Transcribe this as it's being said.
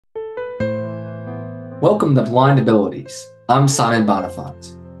Welcome to Blind Abilities. I'm Simon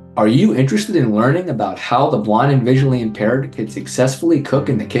Bonenfant. Are you interested in learning about how the blind and visually impaired can successfully cook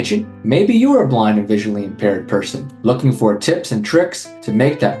in the kitchen? Maybe you're a blind and visually impaired person looking for tips and tricks to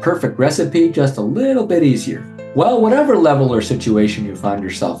make that perfect recipe just a little bit easier. Well, whatever level or situation you find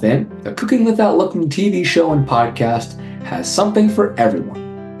yourself in, the Cooking Without Looking TV show and podcast has something for everyone.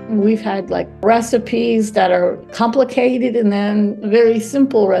 We've had recipes that are complicated and then very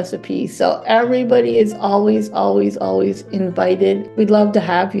simple recipes. So everybody is always invited. We'd love to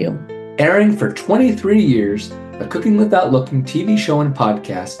have you. Airing for 23 years, the Cooking Without Looking TV show and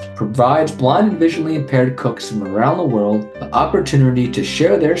podcast provides blind and visually impaired cooks from around the world the opportunity to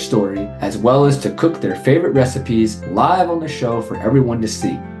share their story as well as to cook their favorite recipes live on the show for everyone to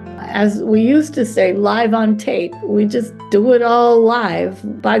see. As we used to say, live on tape. We just do it all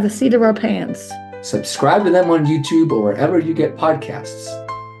live by the seat of our pants. Subscribe to them on YouTube or wherever you get podcasts.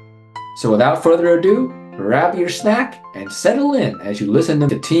 So without further ado, grab your snack and settle in as you listen to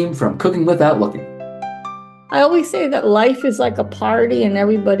the team from Cooking Without Looking. I always say that life is like a party and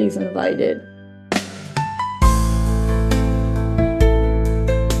everybody's invited.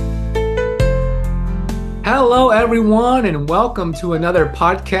 Hello, everyone, and welcome to another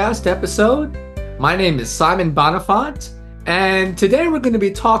podcast episode. My name is Simon Bonenfant, and today we're going to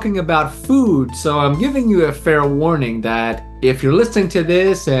be talking about food. So I'm giving you a fair warning that if you're listening to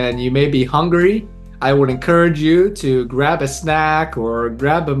this and you may be hungry, I would encourage you to grab a snack or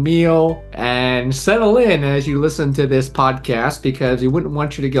grab a meal and settle in as you listen to this podcast because we wouldn't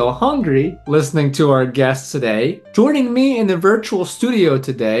want you to go hungry listening to our guests today. Joining me in the virtual studio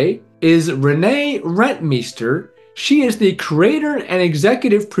today is Renee Rentmeester. She is the creator and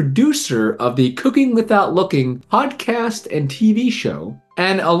executive producer of the Cooking Without Looking podcast and TV show.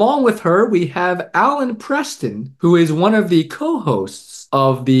 And along with her, we have Allen Preston, who is one of the co-hosts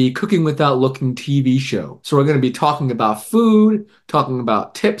of the Cooking Without Looking TV show. So we're going to be talking about food, talking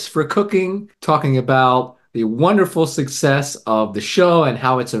about tips for cooking, talking about the wonderful success of the show and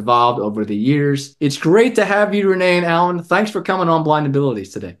how it's evolved over the years. It's great to have you, Renee and Allen. Thanks for coming on Blind Abilities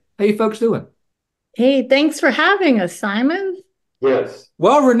today. How you folks doing? Hey, thanks for having us, Simon. Yes.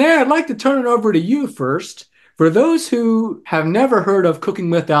 Well, Renee, I'd like to turn it over to you first. For those who have never heard of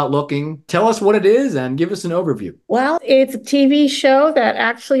Cooking Without Looking, tell us what it is and give us an overview. Well, it's a TV show that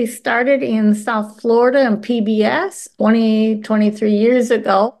actually started in South Florida and PBS 23 years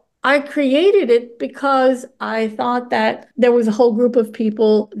ago. I created it because I thought that there was a whole group of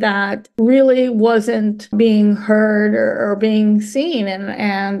people that really wasn't being heard or being seen.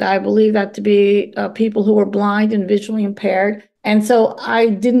 And I believe that to be people who were blind and visually impaired. And so I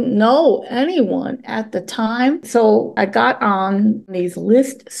didn't know anyone at the time. So I got on these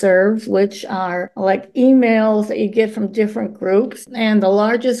listservs, which are like emails that you get from different groups. And the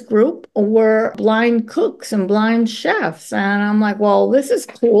largest group were blind cooks and blind chefs. And I'm like, well, this is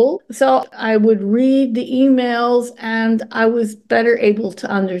cool. So I would read the emails and I was better able to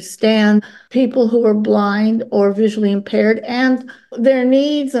understand people who are blind or visually impaired and their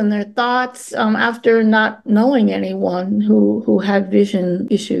needs and their thoughts after not knowing anyone who had vision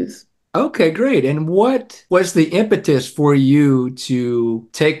issues. Okay, great. And what was the impetus for you to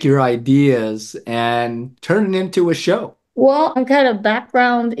take your ideas and turn it into a show? Well, I've got a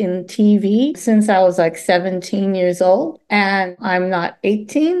background in TV since I was 17 years old, and I'm not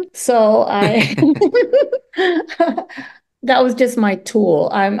 18. So that was just my tool.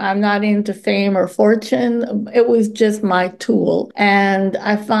 I'm not into fame or fortune. It was just my tool. And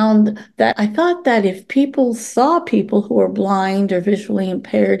I thought that if people saw people who are blind or visually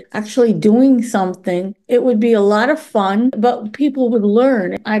impaired actually doing something, it would be a lot of fun, but people would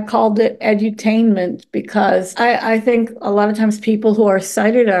learn. I called it edutainment because I think a lot of times people who are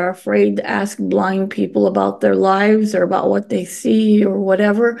sighted are afraid to ask blind people about their lives or about what they see or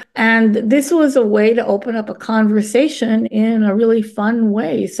whatever. And this was a way to open up a conversation in a really fun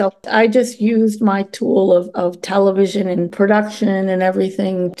way. So I just used my tool of television and production and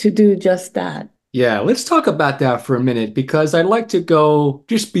everything to do just that. Yeah, let's talk about that for a minute because I'd like to go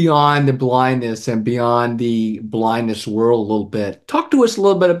just beyond the blindness and beyond the blindness world a little bit. Talk to us a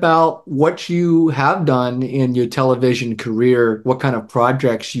little bit about what you have done in your television career, what kind of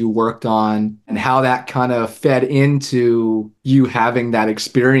projects you worked on, and how that kind of fed into you having that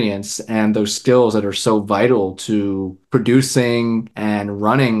experience and those skills that are so vital to producing and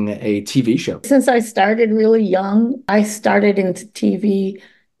running a TV show. Since I started really young, I started into TV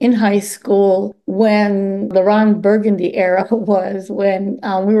in high school when the Ron Burgundy era was, when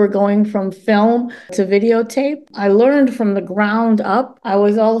we were going from film to videotape. I learned from the ground up. I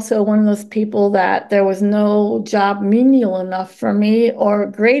was also one of those people that there was no job menial enough for me or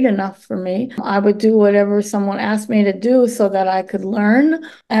great enough for me. I would do whatever someone asked me to do so that I could learn.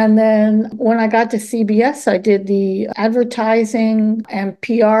 And then when I got to CBS, I did the advertising and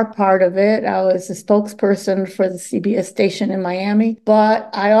PR part of it. I was a spokesperson for the CBS station in Miami, but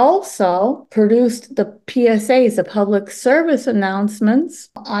I also produced the PSAs, the public service announcements.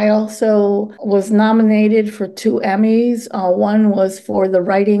 I also was nominated for 2 Emmys. One was for the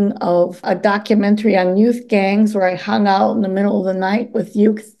writing of a documentary on youth gangs, where I hung out in the middle of the night with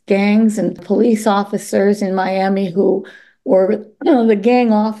youth gangs and police officers in Miami who were the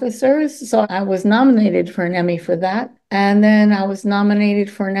gang officers. So I was nominated for an Emmy for that. And then I was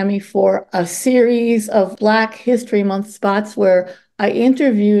nominated for an Emmy for a series of Black History Month spots where I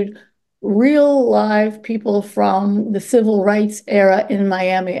interviewed real live people from the civil rights era in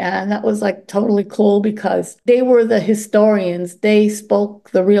Miami. And that was like totally cool because they were the historians. They spoke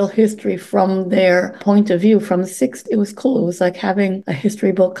the real history from their point of view from the 60s. It was cool. It was like having a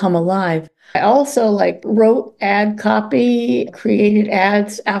history book come alive. I also wrote ad copy, created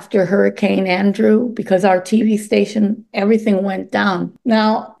ads after Hurricane Andrew because our TV station, everything went down.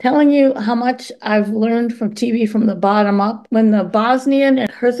 Now, telling you how much I've learned from TV from the bottom up, when the Bosnian and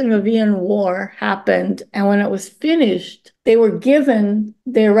Herzegovinian War happened and when it was finished, they were given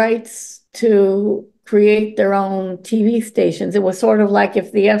their rights to create their own TV stations. It was sort of like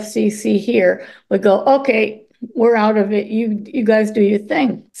if the FCC here would go, okay, we're out of it. You guys do your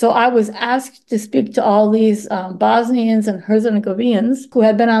thing. So I was asked to speak to all these Bosnians and Herzegovinians who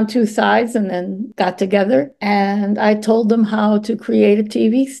had been on two sides and then got together. And I told them how to create a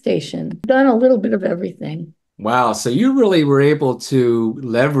TV station. Done a little bit of everything. Wow. So you really were able to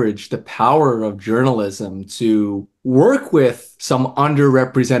leverage the power of journalism to work with some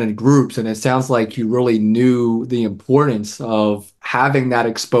underrepresented groups. And it sounds like you really knew the importance of having that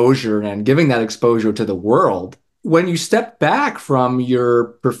exposure and giving that exposure to the world. When you stepped back from your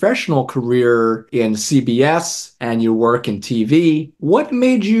professional career in CBS and your work in TV, what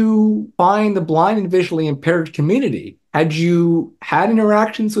made you find the blind and visually impaired community? Had you had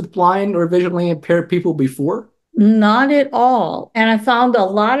interactions with blind or visually impaired people before? Not at all. And I found a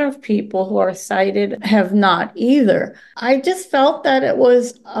lot of people who are sighted have not either. I just felt that it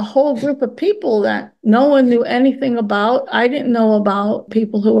was a whole group of people that no one knew anything about. I didn't know about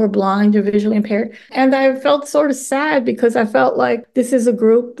people who were blind or visually impaired. And I felt sort of sad because I felt like this is a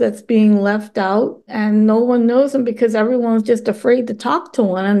group that's being left out and no one knows them because everyone's just afraid to talk to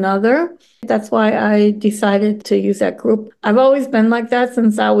one another. That's why I decided to use that group. I've always been like that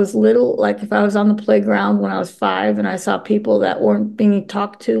since I was little. Like if I was on the playground when I was 5 and I saw people that weren't being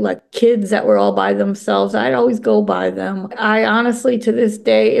talked to, like kids that were all by themselves, I'd always go by them. I honestly, to this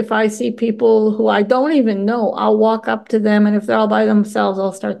day, if I see people who I don't even know, I'll walk up to them. And if they're all by themselves,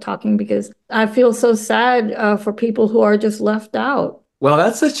 I'll start talking because I feel so sad for people who are just left out. Well,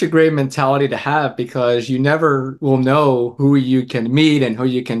 that's such a great mentality to have because you never will know who you can meet and who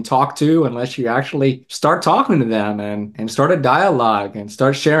you can talk to unless you actually start talking to them and start a dialogue and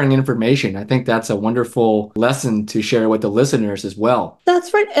start sharing information. I think that's a wonderful lesson to share with the listeners as well.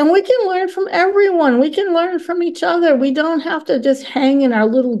 That's right. And we can learn from everyone. We can learn from each other. We don't have to just hang in our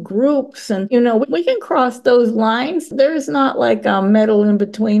little groups. And, we can cross those lines. There's not like a metal in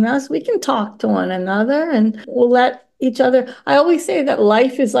between us. We can talk to one another and we'll let each other. I always say that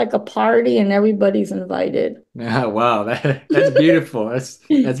life is like a party and everybody's invited. Oh, wow, that's beautiful. That's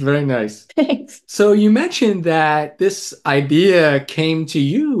very nice. Thanks. So you mentioned that this idea came to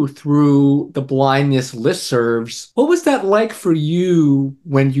you through the blindness listservs. What was that like for you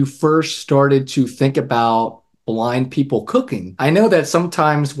when you first started to think about blind people cooking? I know that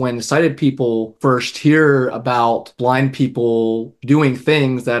sometimes when sighted people first hear about blind people doing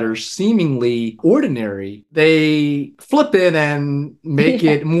things that are seemingly ordinary, they flip it and make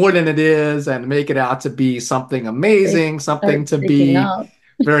it more than it is and make it out to be something amazing, something to be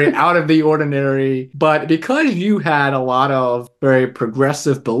very out of the ordinary. But because you had a lot of very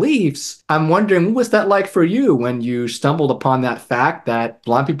progressive beliefs, I'm wondering, what was that like for you when you stumbled upon that fact that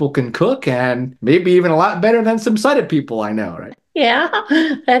blind people can cook and maybe even a lot better than some sighted people I know, right? Yeah,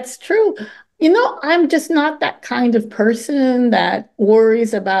 that's true. I'm just not that kind of person that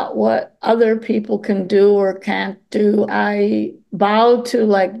worries about what other people can do or can't do. I bow to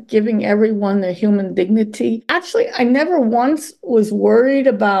like giving everyone their human dignity. Actually, I never once was worried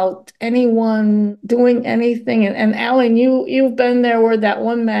about anyone doing anything. And Allen, you've been there where that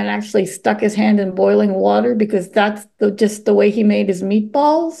one man actually stuck his hand in boiling water because that's just the way he made his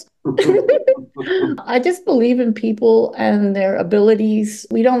meatballs. I just believe in people and their abilities.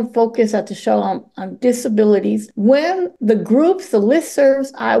 We don't focus at the show on disabilities. When the groups, the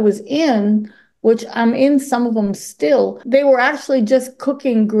listservs I was in, which I'm in some of them still, they were actually just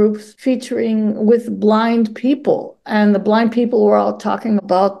cooking groups featuring with blind people. And the blind people were all talking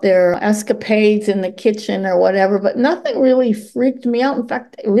about their escapades in the kitchen or whatever, but nothing really freaked me out. In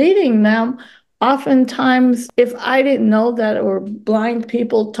fact, reading them, oftentimes, if I didn't know that it were blind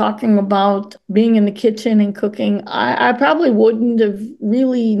people talking about being in the kitchen and cooking, I probably wouldn't have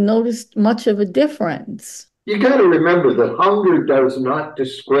really noticed much of a difference. You got to remember that hunger does not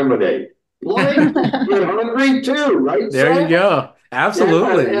discriminate. Blind get hungry too, right? There you go.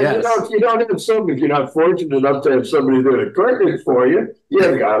 Absolutely, and yes. if you don't have somebody, if you're not fortunate enough to have somebody doing a cooking for you, you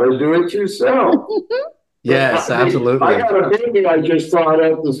got to do it yourself. Yes, absolutely. I got a baby I just thought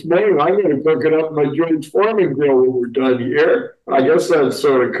out this morning. I'm going to cook it up in my George Foreman grill when we're done here. I guess that's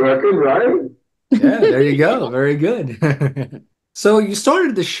sort of cooking, right? Yeah, there you go. Very good. So you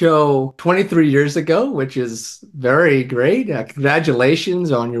started the show 23 years ago, which is very great. Congratulations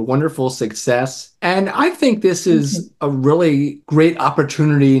on your wonderful success. And I think this is a really great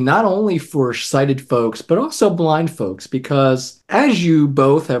opportunity, not only for sighted folks, but also blind folks, because as you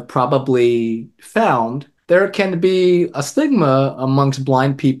both have probably found, there can be a stigma amongst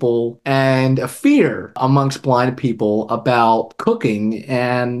blind people and a fear amongst blind people about cooking.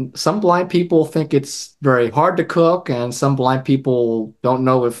 And some blind people think it's very hard to cook, and some blind people don't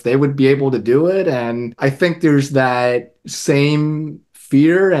know if they would be able to do it. And I think there's that same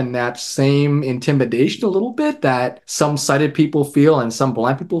fear and that same intimidation a little bit that some sighted people feel and some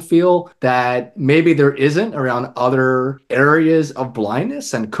blind people feel that maybe there isn't around other areas of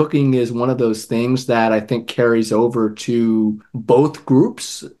blindness. And cooking is one of those things that I think carries over to both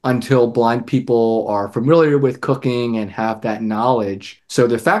groups until blind people are familiar with cooking and have that knowledge. So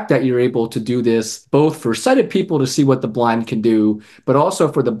the fact that you're able to do this both for sighted people to see what the blind can do, but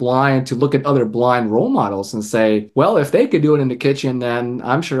also for the blind to look at other blind role models and say, well, if they could do it in the kitchen, then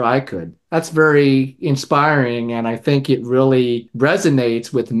I'm sure I could. That's very inspiring. And I think it really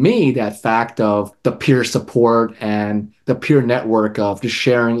resonates with me, that fact of the peer support and the peer network of just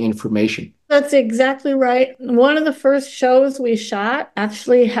sharing information. That's exactly right. One of the first shows we shot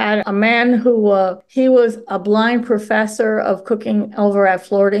actually had a man who he was a blind professor of cooking over at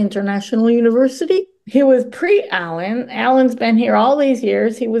Florida International University. He was pre-Allen. Allen's been here all these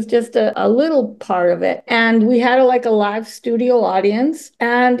years. He was just a little part of it. And we had like a live studio audience.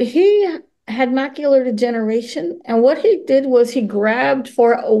 And he had macular degeneration. And what he did was he grabbed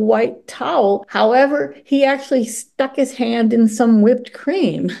for a white towel. However, he actually stuck his hand in some whipped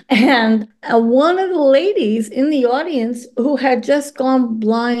cream. And one of the ladies in the audience who had just gone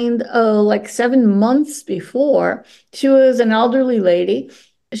blind like 7 months before, she was an elderly lady.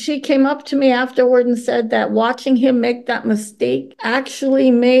 She came up to me afterward and said that watching him make that mistake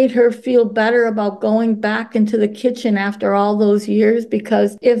actually made her feel better about going back into the kitchen after all those years,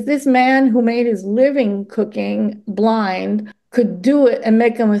 because if this man who made his living cooking blind could do it and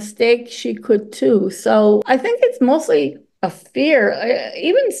make a mistake, she could too. So I think it's mostly a fear,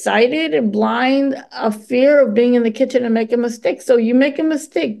 even sighted and blind, a fear of being in the kitchen and make a mistake. So you make a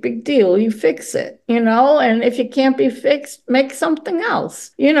mistake, big deal. You fix it, and if it can't be fixed, make something else.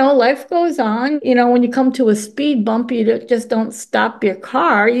 Life goes on. When you come to a speed bump, you just don't stop your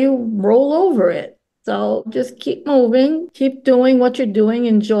car, you roll over it. So just keep moving, keep doing what you're doing,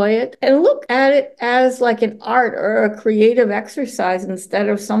 enjoy it, and look at it as like an art or a creative exercise instead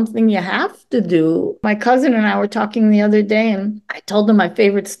of something you have to do. My cousin and I were talking the other day, and I told him my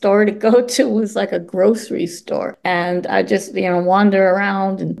favorite store to go to was like a grocery store. And I just, wander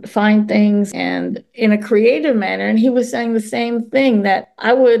around and find things and in a creative manner. And he was saying the same thing, that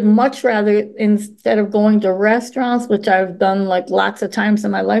I would much rather, instead of going to restaurants, which I've done like lots of times in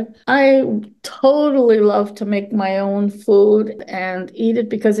my life, I totally love to make my own food and eat it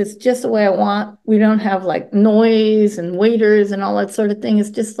because it's just the way I want. We don't have like noise and waiters and all that sort of thing.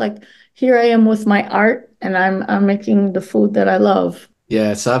 It's just like, here I am with my art and I'm making the food that I love.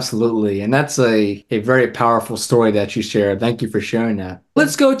 Yes, absolutely. And that's a very powerful story that you shared. Thank you for sharing that.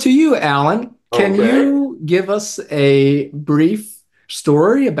 Let's go to you, Allen. Can you give us a brief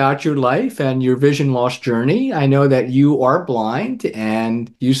story about your life and your vision loss journey? I know that you are blind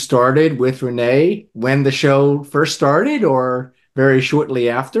and you started with Renee when the show first started or very shortly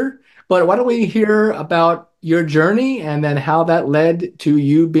after. But why don't we hear about your journey and then how that led to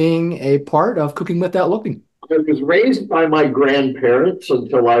you being a part of Cooking Without Looking? I was raised by my grandparents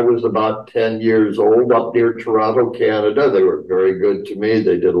until I was about 10 years old up near Toronto, Canada. They were very good to me.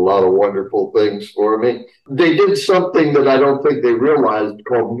 They did a lot of wonderful things for me. They did something that I don't think they realized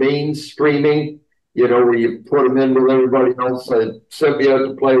called mainstreaming, where you put them in with everybody else. They sent me out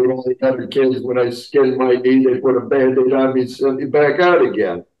to play with all the other kids. When I skinned my knee, they put a Band-Aid on me and sent me back out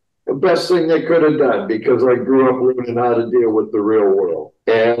again. The best thing they could have done, because I grew up learning how to deal with the real world.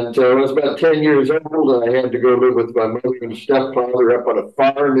 And I was about 10 years old, and I had to go live with my mother and stepfather up on a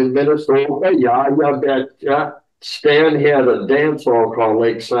farm in Minnesota. Yeah, betcha. Stan had a dance hall called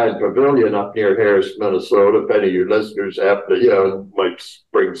Lakeside Pavilion up near Harris, Minnesota. If any of your listeners happen to, might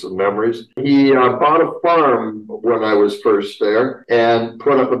bring some memories. He bought a farm when I was first there and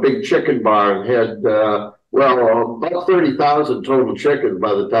put up a big chicken barn. Had about 30,000 total chickens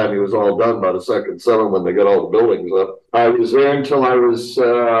by the time he was all done by the second summer when they got all the buildings up. I was there until I was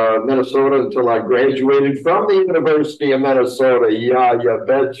Minnesota, until I graduated from the University of Minnesota. Yeah, you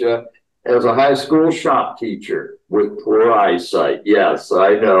betcha. As a high school shop teacher with poor eyesight. Yes,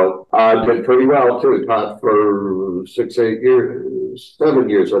 I know. I did pretty well too. Taught for 7 years,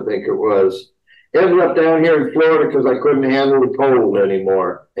 I think it was. Ended up down here in Florida because I couldn't handle the cold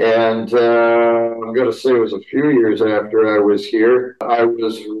anymore. And I'm going to say it was a few years after I was here. I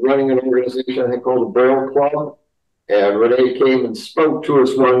was running an organization, I think, called the Barrel Club. And Renee came and spoke to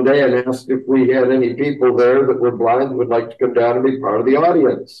us one day and asked if we had any people there that were blind and would like to come down and be part of the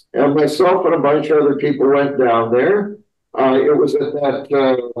audience. And myself and a bunch of other people went down there. It was at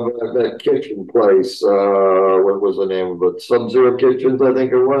that kitchen place. What was the name of it? Sub-Zero Kitchens, I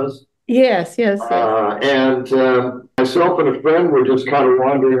think it was. Yes. And myself and a friend were just kind of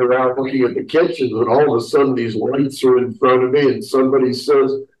wandering around looking at the kitchens, and all of a sudden these lights are in front of me, and somebody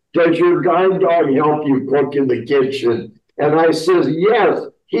says, "Does your guide dog help you cook in the kitchen?" And I says, "Yes,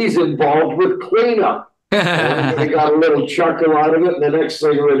 he's involved with cleanup." And I got a little chuckle out of it. And the next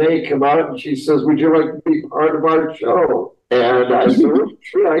thing, Renee came out and she says, "Would you like to be part of our show?" And I said, "Well,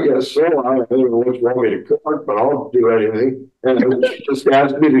 sure, I guess so. I don't know what you want me to cook, but I'll do anything." And she just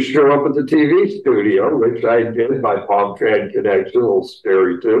asked me to show up at the TV studio, which I did. My Palm Trad connection, a little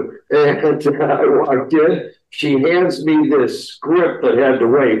scary too. And I walked in. She hands me this script that had to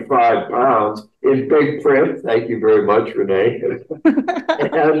weigh 5 pounds in big print. Thank you very much, Renee.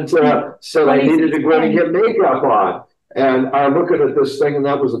 And said I needed to go in and get makeup on. And I'm looking at this thing, and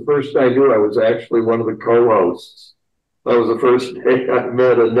that was the first I knew I was actually one of the co-hosts. That was the first day I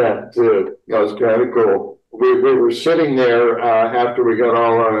met Annette, too. That was kind of cool. We were sitting there after we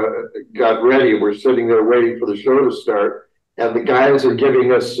got ready. We're sitting there waiting for the show to start. And the guys are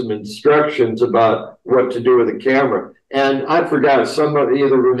giving us some instructions about what to do with the camera. And I forgot,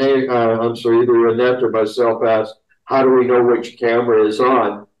 either Annette or myself asked, "How do we know which camera is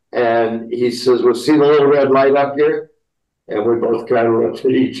on?" And he says, "Well, see the little red light up here?" And we both kind of looked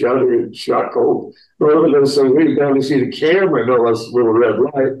at each other and chuckled. One of us said, "We can only see the camera, no less the little red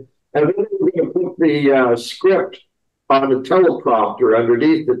light." And then we were going to put the script on a teleprompter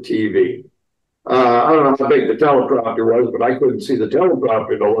underneath the TV. I don't know how big the teleprompter was, but I couldn't see the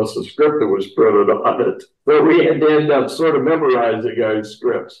teleprompter unless the script that was printed on it. So we had to end up sort of memorizing our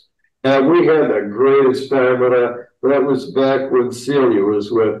scripts. And we had the greatest time. That was back when Celia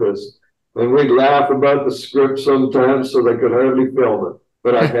was with us. And we'd laugh about the script sometimes so they could hardly film it.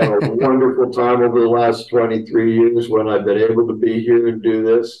 But I've had a wonderful time over the last 23 years when I've been able to be here and do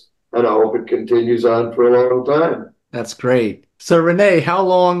this. And I hope it continues on for a long time. That's great. So Renee, how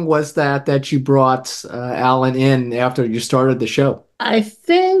long was that you brought Allen in after you started the show? I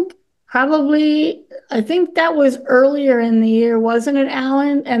think that was earlier in the year, wasn't it,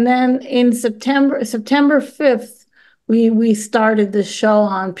 Allen? And then in September 5th, we started the show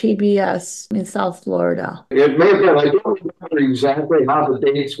on PBS in South Florida. It may have been. I don't remember exactly how the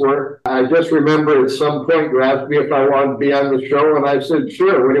dates were. I just remember at some point you asked me if I wanted to be on the show, and I said,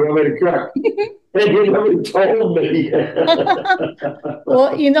 "Sure, what do you want me to cook?" And you never told me.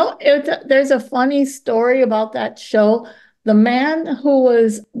 Well, there's a funny story about that show. The man who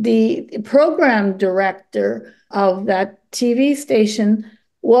was the program director of that TV station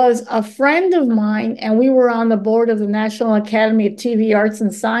was a friend of mine, and we were on the board of the National Academy of TV Arts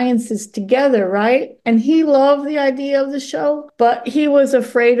and Sciences together, right? And he loved the idea of the show, but he was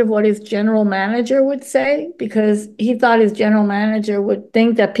afraid of what his general manager would say, because he thought his general manager would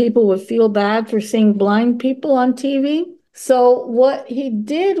think that people would feel bad for seeing blind people on TV. So what he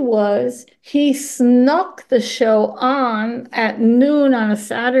did was he snuck the show on at noon on a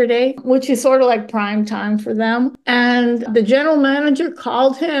Saturday, which is sort of like prime time for them. And the general manager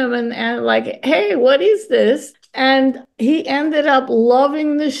called him and like, hey, what is this? And he ended up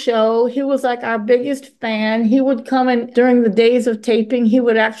loving the show. He was like our biggest fan. He would come in during the days of taping. He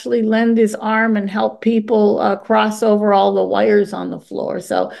would actually lend his arm and help people cross over all the wires on the floor.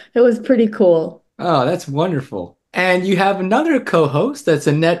 So it was pretty cool. Oh, that's wonderful. And you have another co-host, that's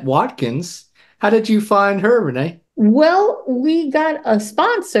Annette Watkins. How did you find her, Renee? Well, we got a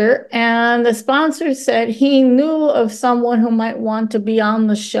sponsor, and the sponsor said he knew of someone who might want to be on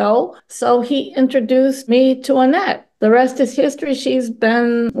the show. So he introduced me to Annette. The rest is history. She's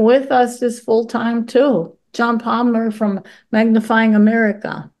been with us this full time too. John Palmer from Magnifying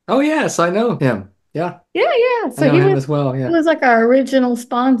America. Oh, yes, I know him. Yeah, Yeah. I know him as well. He Yeah. was like our original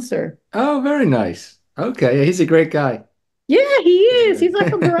sponsor. Oh, very nice. Okay, yeah, he's a great guy. Yeah, he is. He's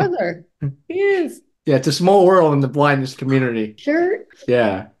like a brother. He is. Yeah, it's a small world in the blindness community. Sure.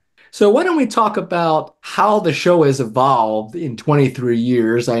 Yeah. So why don't we talk about how the show has evolved in 23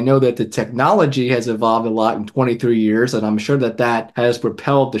 years? I know that the technology has evolved a lot in 23 years, and I'm sure that that has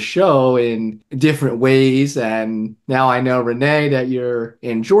propelled the show in different ways. And now I know, Renee, that you're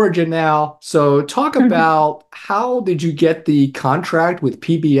in Georgia now. So talk about how did you get the contract with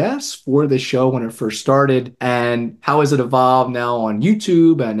PBS for the show when it first started, and how has it evolved now on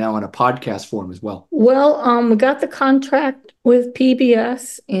YouTube and now on a podcast form as well? Well, we got the contract with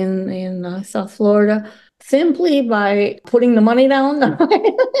PBS in South Florida simply by putting the money down.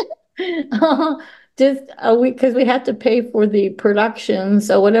 Just because we had to pay for the production,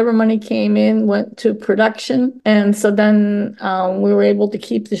 so whatever money came in went to production, and so then we were able to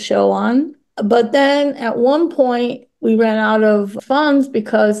keep the show on. But then at one point we ran out of funds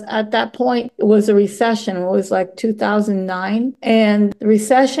because at that point it was a recession. It was like 2009, and the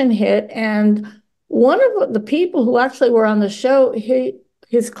recession hit, and one of the people who actually were on the show,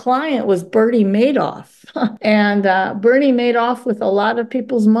 his client was Bernie Madoff. And Bernie made off with a lot of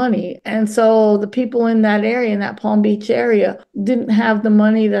people's money. And so the people in that area, in that Palm Beach area, didn't have the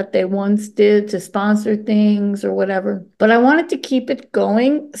money that they once did to sponsor things or whatever. But I wanted to keep it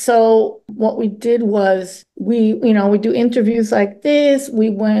going. So what we did was we do interviews like this. We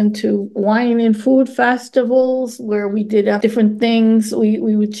went to wine and food festivals where we did different things. We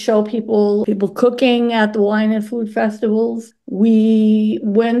would show people cooking at the wine and food festivals. We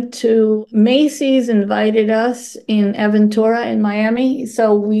went to Macy's, invited us in Aventura in Miami.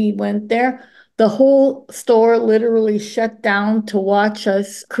 So we went there. The whole store literally shut down to watch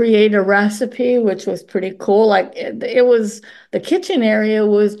us create a recipe, which was pretty cool. Like it was, the kitchen area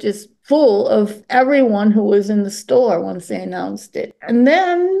was just full of everyone who was in the store once they announced it. And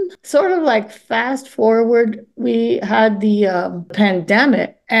then sort of like fast forward, we had the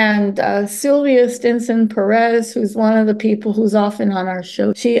pandemic. And Sylvia Stinson Perez, who's one of the people who's often on our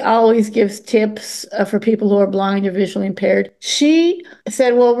show, she always gives tips for people who are blind or visually impaired. She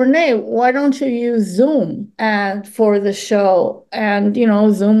said, well, Renee, why don't you use Zoom for the show? And,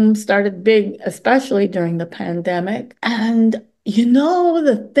 Zoom started big, especially during the pandemic. And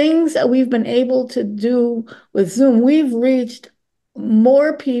the things that we've been able to do with Zoom, we've reached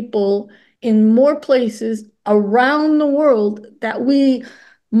more people in more places around the world that we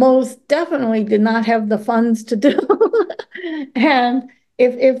most definitely did not have the funds to do. And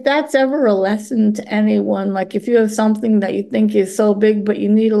if that's ever a lesson to anyone, like if you have something that you think is so big, but you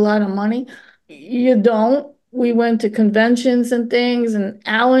need a lot of money, you don't. We went to conventions and things, and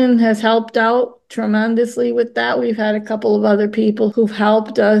Allen has helped out tremendously with that. We've had a couple of other people who've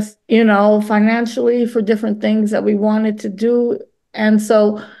helped us, financially for different things that we wanted to do. And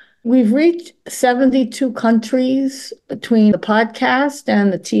so we've reached 72 countries between the podcast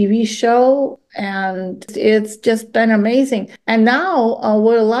and the TV show, and it's just been amazing. And now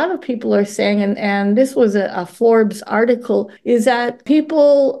what a lot of people are saying, and this was a Forbes article, is that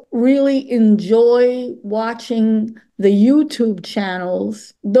people really enjoy watching the YouTube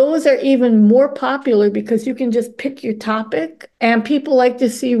channels. Those are even more popular because you can just pick your topic, and people like to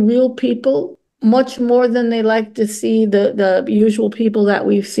see real people much more than they like to see the usual people that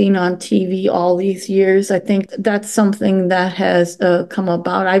we've seen on TV all these years. I think that's something that has come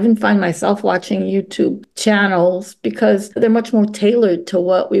about. I even find myself watching YouTube channels because they're much more tailored to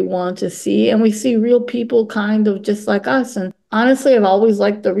what we want to see. And we see real people kind of just like us. And honestly, I've always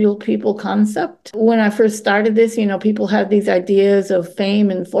liked the real people concept. When I first started this, people had these ideas of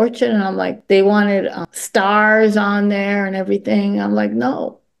fame and fortune. And I'm like, they wanted stars on there and everything. I'm like,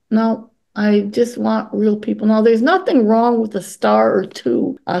 no. I just want real people. Now, there's nothing wrong with a star or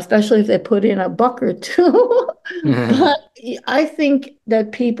two, especially if they put in a buck or two. But I think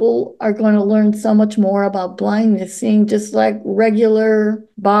that people are going to learn so much more about blindness, seeing just like regular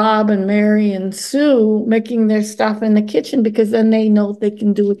Bob and Mary and Sue making their stuff in the kitchen, because then they know they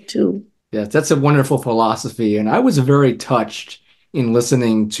can do it too. Yes, that's a wonderful philosophy. And I was very touched in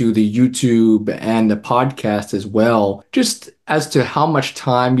listening to the YouTube and the podcast as well, just as to how much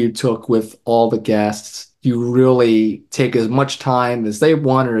time you took with all the guests. You really take as much time as they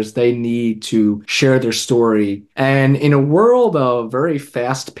want or as they need to share their story. And in a world of very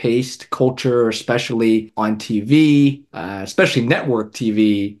fast-paced culture, especially on TV, especially network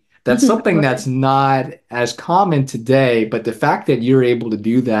TV, that's something Right. that's not as common today, but the fact that you're able to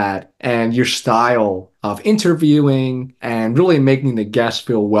do that and your style of interviewing and really making the guests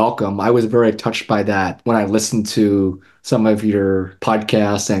feel welcome, I was very touched by that when I listened to some of your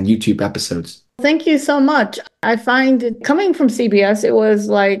podcasts and YouTube episodes. Thank you so much. I find it coming from CBS, it was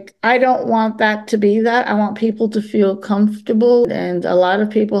like, I don't want that to be that. I want people to feel comfortable. And a lot of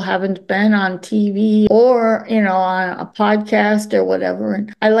people haven't been on TV or, on a podcast or whatever.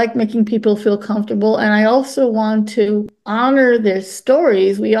 And I like making people feel comfortable. And I also want to honor their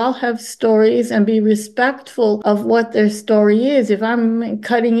stories. We all have stories, and be respectful of what their story is. If I'm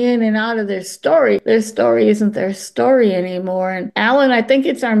cutting in and out of their story isn't their story anymore. And Alan, I think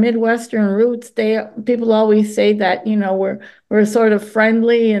it's our Midwestern roots. People always say that, we're sort of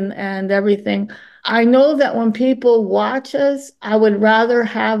friendly and everything. I know that when people watch us, I would rather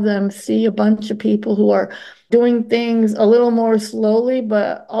have them see a bunch of people who are doing things a little more slowly,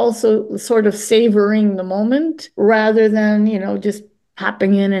 but also sort of savoring the moment, rather than, just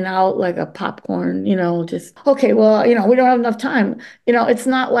popping in and out like a popcorn, just, okay, well, we don't have enough time. It's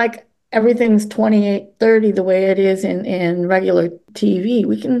not like everything's 28:30 the way it is in regular TV.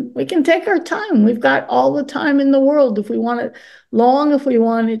 We can take our time. We've got all the time in the world. If we want it long, if we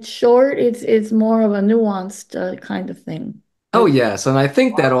want it short, it's more of a nuanced kind of thing. Oh, yes. And I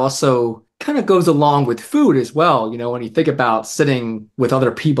think that also kind of goes along with food as well. When you think about sitting with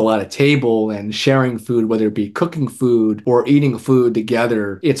other people at a table and sharing food, whether it be cooking food or eating food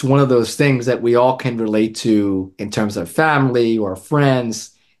together, it's one of those things that we all can relate to in terms of family or friends.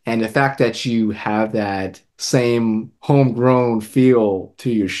 And the fact that you have that same homegrown feel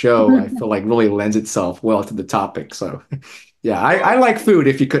to your show, I feel like really lends itself well to the topic. So, yeah, I like food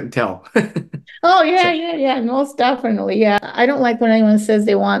if you couldn't tell. Oh yeah, So, yeah, yeah, most definitely. Yeah. I don't like when anyone says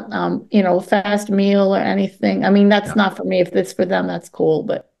they want fast meal or anything. I mean, that's yeah, not for me. If it's for them, that's cool.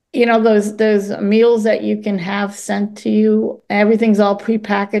 But those meals that you can have sent to you, everything's all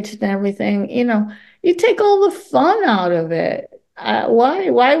prepackaged and everything, you take all the fun out of it.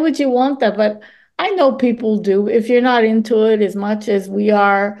 Why would you want that? But I know people do. If you're not into it as much as we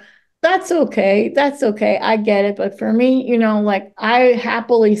are, that's okay. That's okay. I get it. But for me, like, I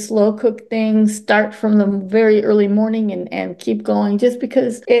happily slow cook things, start from the very early morning and keep going, just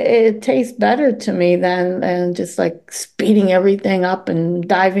because it tastes better to me than just like speeding everything up and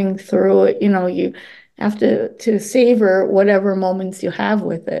diving through it. You have to savor whatever moments you have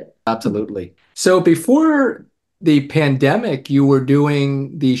with it. absolutely. So before the pandemic, you were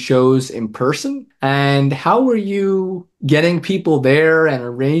doing these shows in person. And how were you getting people there and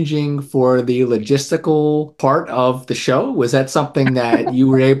arranging for the logistical part of the show? Was that something that you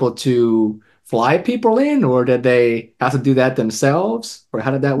were able to fly people in, or did they have to do that themselves? Or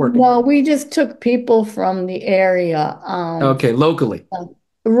how did that work? Well, we just took people from the area. Okay, locally.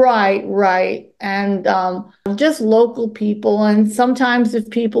 Right, right. And just local people. And sometimes if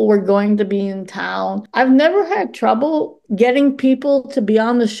people were going to be in town, I've never had trouble getting people to be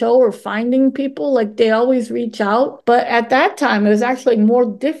on the show or finding people. Like, they always reach out. But at that time, it was actually more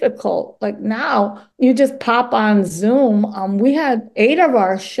difficult. Like, now, you just pop on Zoom. We had 8 of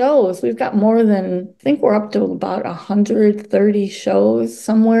our shows. We've got more than, I think we're up to about 130 shows,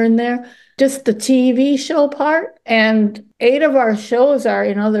 somewhere in there. Just the TV show part. And 8 of our shows are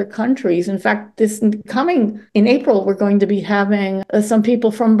in other countries. In fact, this coming in April, we're going to be having some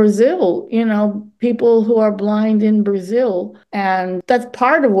people from Brazil, people who are blind in Brazil. And that's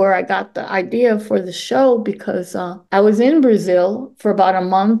part of where I got the idea for the show, because I was in Brazil for about a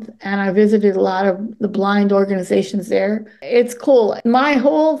month and I visited a lot of the blind organizations there. It's cool. My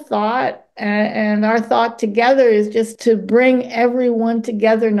whole thought And our thought together is just to bring everyone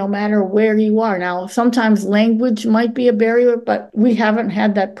together no matter where you are. Now, sometimes language might be a barrier, but we haven't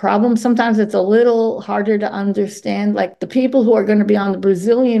had that problem. Sometimes it's a little harder to understand. Like the people who are going to be on the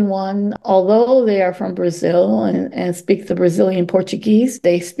Brazilian one, although they are from Brazil and speak the Brazilian Portuguese,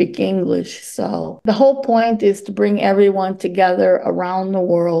 they speak English. So the whole point is to bring everyone together around the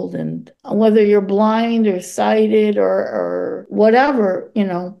world. And whether you're blind or sighted or whatever,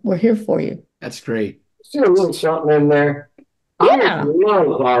 we're here for you. That's great. See a little something in there. Yeah. I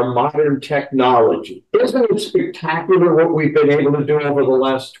love our modern technology. Isn't it spectacular what we've been able to do over the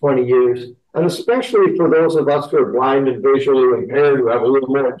last 20 years? And especially for those of us who are blind and visually impaired, who have a little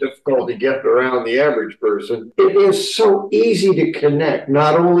more difficulty getting around the average person, it is so easy to connect,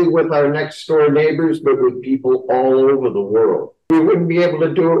 not only with our next door neighbors, but with people all over the world. We wouldn't be able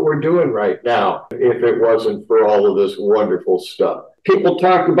to do what we're doing right now if it wasn't for all of this wonderful stuff. People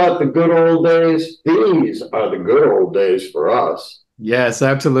talk about the good old days. These are the good old days for us. Yes,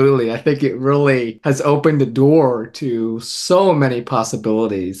 absolutely. I think it really has opened the door to so many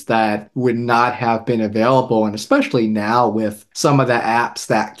possibilities that would not have been available. And especially now with some of the apps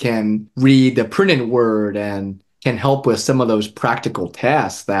that can read the printed word and can help with some of those practical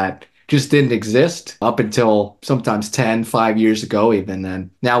tasks that just didn't exist up until sometimes 5 years ago even. And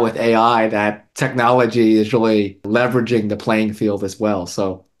now with AI, that technology is really leveraging the playing field as well.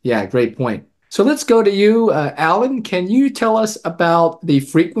 So yeah, great point. So let's go to you, Allen. Can you tell us about the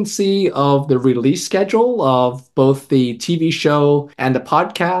frequency of the release schedule of both the TV show and the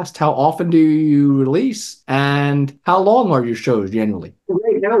podcast? How often do you release? And how long are your shows generally?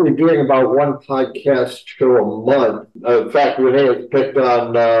 Right now, we're doing about one podcast show a month. In fact, Renee has picked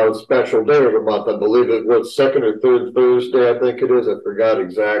on a special day of the month. I believe it was second or third Thursday, I think it is. I forgot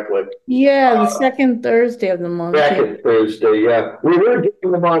exactly. Yeah, the second Thursday of the month. Second Thursday, yeah. We were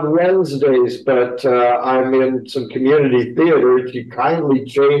doing them on Wednesdays, but I'm in some community theater, and she kindly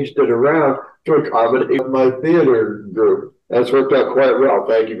changed it around to accommodate my theater group. That's worked out quite well.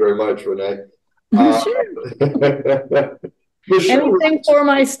 Thank you very much, Renee. Sure. Anything for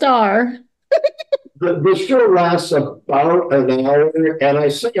my star. The show lasts about an hour, and I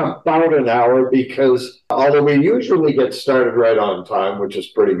say about an hour because although we usually get started right on time, which is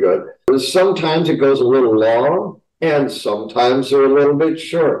pretty good, sometimes it goes a little long, and sometimes they're a little bit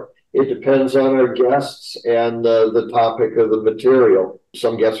short. It depends on our guests and the topic of the material.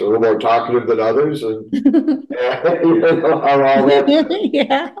 Some guests are a little more talkative than others, and how all that.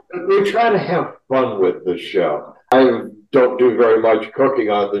 Yeah. We try to have fun with the show. I don't do very much cooking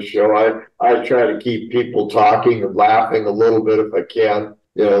on the show. I try to keep people talking and laughing a little bit if I can.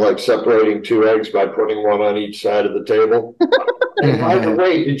 Like separating two eggs by putting one on each side of the table. And by the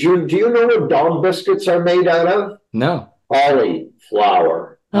way, do you know what dog biscuits are made out of? No.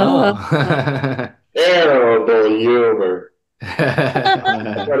 Cauliflower. Oh. Terrible humor.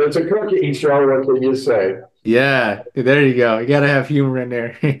 But it's a cooking show, what can you say? Yeah, there you go. You got to have humor in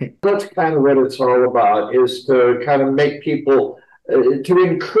there. That's kind of what it's all about, is to kind of make people, to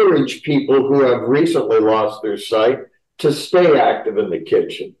encourage people who have recently lost their sight to stay active in the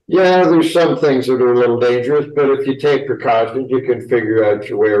kitchen. Yeah, there's some things that are a little dangerous, but if you take precautions, you can figure out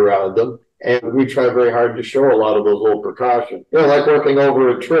your way around them. And we try very hard to show a lot of those little precautions. Like working over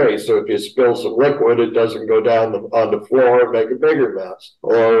a tray. So if you spill some liquid, it doesn't go down on the floor and make a bigger mess.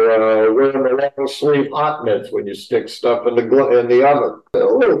 Or wearing the long sleeve hot mitts when you stick stuff in the oven.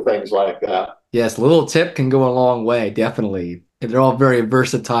 Little things like that. Yes, a little tip can go a long way, definitely. They're all very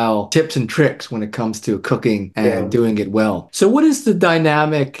versatile tips and tricks when it comes to cooking and doing it well. So what is the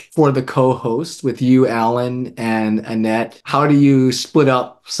dynamic for the co-host with you, Allen, and Annette? How do you split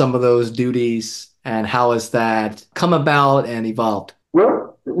up some of those duties, and how has that come about and evolved?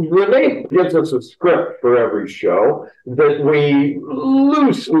 Well, Renee gives us a script for every show that we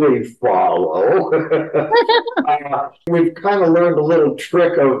loosely follow. We've kind of learned a little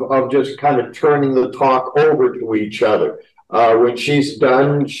trick of just kind of turning the talk over to each other. When she's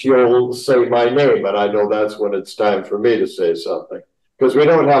done, she'll say my name, and I know that's when it's time for me to say something. Because we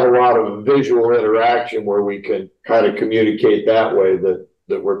don't have a lot of visual interaction where we can kind of communicate that way that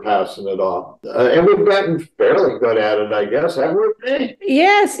we're passing it off. And we've gotten fairly good at it, I guess, haven't we?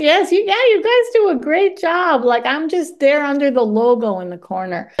 Yes. You guys do a great job. Like, I'm just there under the logo in the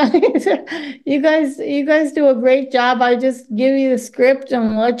corner. You guys do a great job. I just give you the script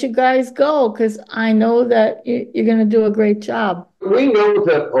and let you guys go because I know that you're going to do a great job. We know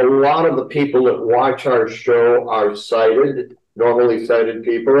that a lot of the people that watch our show are sighted, normally sighted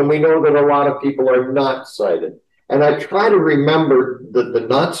people, and we know that a lot of people are not sighted. And I try to remember that the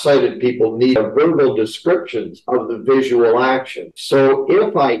not sighted people need verbal descriptions of the visual action. So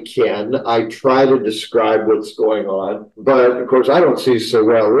if I can, I try to describe what's going on. But of course, I don't see so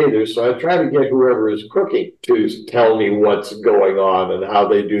well either. So I try to get whoever is cooking to tell me what's going on and how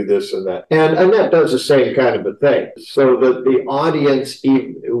they do this and that. And Annette does the same kind of a thing, so that the audience,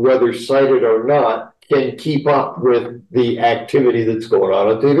 whether sighted or not, can keep up with the activity that's going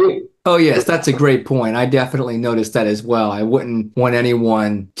on TV. Oh, yes, that's a great point. I definitely noticed that as well. I wouldn't want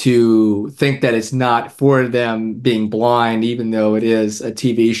anyone to think that it's not for them being blind, even though it is a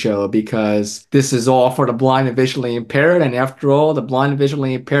TV show, because this is all for the blind and visually impaired. And after all, the blind and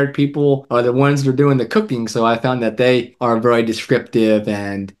visually impaired people are the ones that are doing the cooking. So I found that they are very descriptive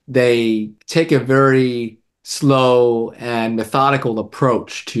and they take a very slow and methodical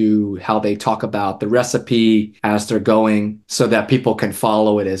approach to how they talk about the recipe as they're going so that people can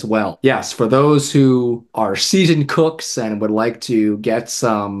follow it as well. Yes, for those who are seasoned cooks and would like to get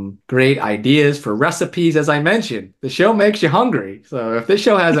some great ideas for recipes, as I mentioned, the show makes you hungry. So if this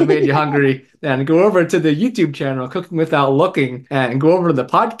show hasn't made you hungry, then go over to the YouTube channel, Cooking Without Looking, and go over to the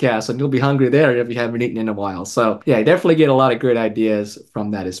podcast and you'll be hungry there if you haven't eaten in a while. So yeah, definitely get a lot of great ideas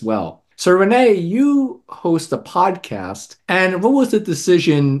from that as well. So Renee, you host a podcast, and what was the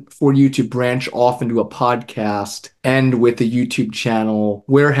decision for you to branch off into a podcast and with the YouTube channel?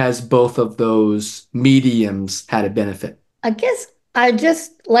 Where has both of those mediums had a benefit? I guess I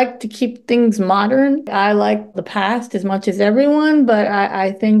just like to keep things modern. I like the past as much as everyone, but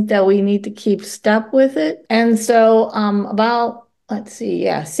I think that we need to keep step with it. And so about,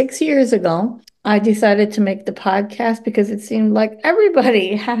 6 years ago, I decided to make the podcast because it seemed like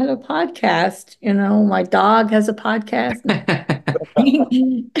everybody had a podcast. You know, my dog has a podcast.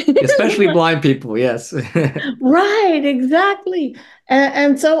 Especially blind people, yes. Right, exactly.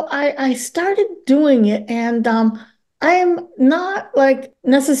 And so I started doing it, and I'm not like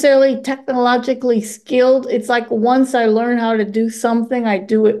necessarily technologically skilled. It's like once I learn how to do something, I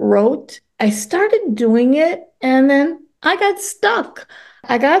do it rote. I started doing it, and then I got stuck.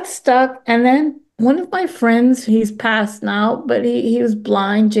 And then one of my friends, he's passed now, but he was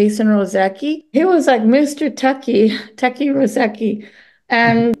blind, Jason Rosecki. He was like Mr. Techie Rosecki.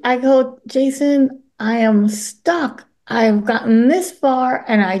 And I go, Jason, I am stuck. I've gotten this far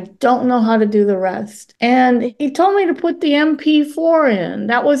and I don't know how to do the rest. And he told me to put the MP4 in.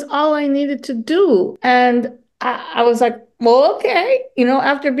 That was all I needed to do. And I was like, well, okay. You know,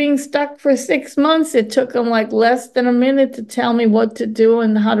 after being stuck for 6 months, it took him like less than a minute to tell me what to do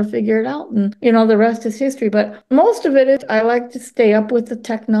and how to figure it out. And, you know, the rest is history. But most of it is I like to stay up with the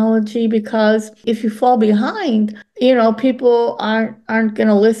technology, because if you fall behind, you know, people aren't going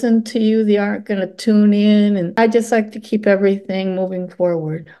to listen to you. They aren't going to tune in. And I just like to keep everything moving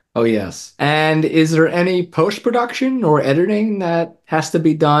forward. Oh, yes. And is there any post-production or editing that has to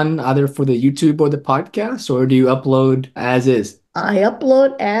be done either for the YouTube or the podcast, or do you upload as is? I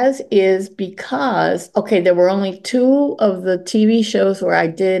upload as is because, okay, there were only 2 of the TV shows where I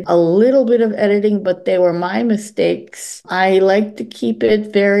did a little bit of editing, but they were my mistakes. I like to keep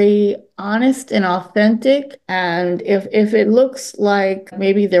it very honest and authentic. And if it looks like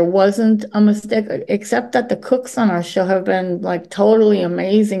maybe there wasn't a mistake, except that the cooks on our show have been like totally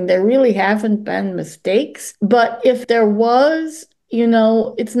amazing. There really haven't been mistakes. But if there was, you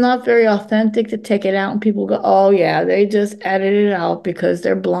know, it's not very authentic to take it out and people go, oh yeah, they just edited it out because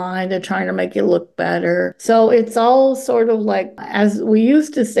they're blind. They're trying to make it look better. So it's all sort of like, as we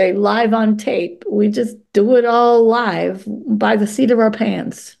used to say, live on tape. We just do it all live by the seat of our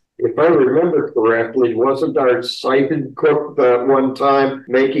pants. If I remember correctly, wasn't our sighted cook that one time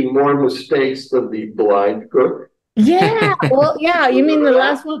making more mistakes than the blind cook? Yeah, well, yeah, you mean the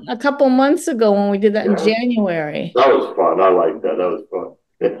last one a couple months ago when we did that in January. That was fun. I like that. That was fun.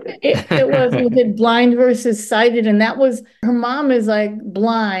 It was, we did blind versus sighted, and that was, her mom is like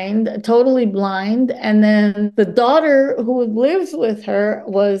blind, totally blind, and then the daughter who lives with her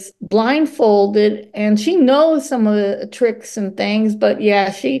was blindfolded, and she knows some of the tricks and things, but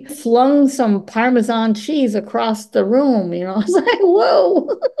yeah, she flung some Parmesan cheese across the room, you know. I was like, whoa.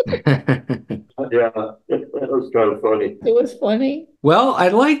 Yeah, that was kind of funny. It was funny. Well,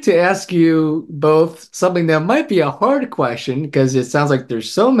 I'd like to ask you both something that might be a hard question, because it sounds like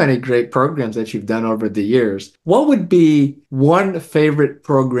there's so many great programs that you've done over the years. What would be one favorite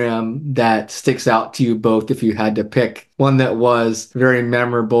program that sticks out to you both if you had to pick one that was very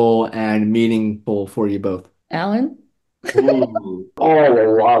memorable and meaningful for you both? Allen? Oh,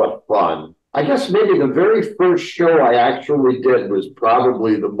 a lot of fun. I guess maybe the very first show I actually did was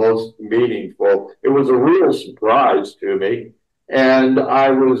probably the most meaningful. It was a real surprise to me. And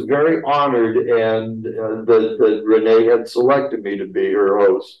I was very honored and that Renee had selected me to be her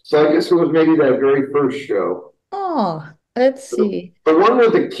host. So I guess it was maybe that very first show. Oh, let's see. The one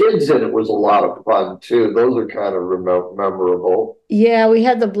with the kids in it was a lot of fun too. Those are kind of memorable. Yeah, we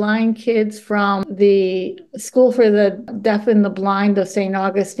had the blind kids from the School for the Deaf and the Blind of St.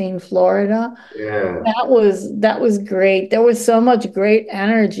 Augustine, Florida. Yeah. That was great. There was so much great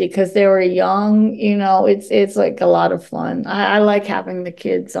energy because they were young, it's like a lot of fun. I like having the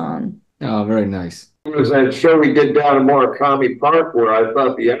kids on. Oh, very nice. It was that show we did down in Murakami Park where I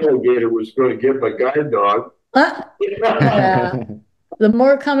thought the alligator was going to get my guide dog. Yeah. The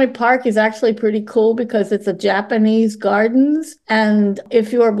Murakami Park is actually pretty cool because it's a Japanese gardens. And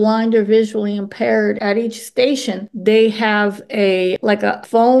if you are blind or visually impaired, at each station, they have a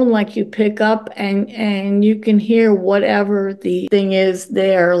phone like you pick up and you can hear whatever the thing is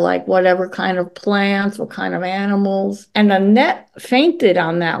there, like whatever kind of plants, what kind of animals. And Annette fainted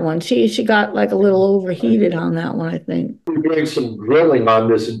on that one. She got like a little overheated on that one, I think. We were doing some grilling on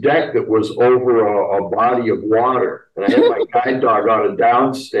this deck that was over a body of water. And I had my guide dog on a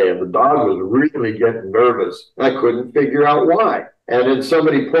downstand. The dog was really getting nervous. I couldn't figure out why. And then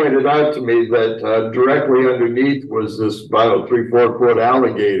somebody pointed out to me that directly underneath was this, I don't know, 3-4 foot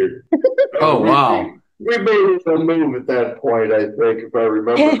alligator. Oh, wow. We made a move at that point, I think, if I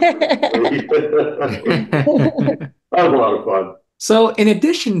remember. That was a lot of fun. So in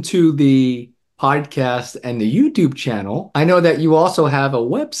addition to the podcast and the YouTube channel, I know that you also have a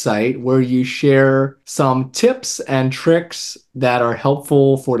website where you share some tips and tricks that are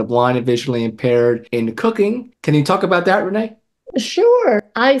helpful for the blind and visually impaired in cooking. Can you talk about that, Renee? Sure.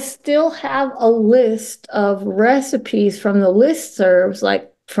 I still have a list of recipes from the listservs, like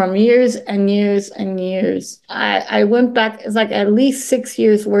from years and years and years. I went back, it's like at least 6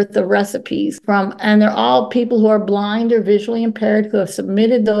 years worth of recipes and they're all people who are blind or visually impaired who have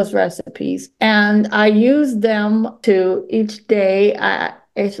submitted those recipes. And I use them to each day,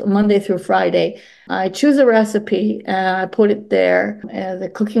 it's Monday through Friday. I choose a recipe and I put it there, the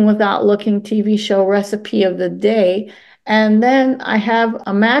Cooking Without Looking TV show recipe of the day. And then I have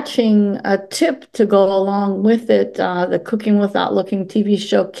a matching tip to go along with it, the Cooking Without Looking TV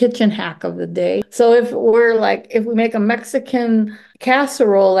show kitchen hack of the day. So if we make a Mexican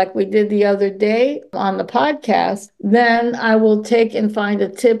casserole like we did the other day on the podcast, then I will take and find a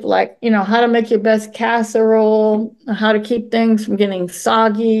tip like, how to make your best casserole, how to keep things from getting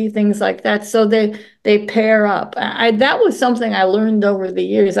soggy, things like that. So they pair up. That was something I learned over the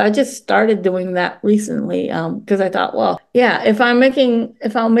years. I just started doing that recently because I thought, well, yeah, if I'm making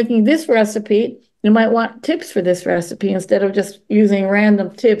this recipe, you might want tips for this recipe instead of just using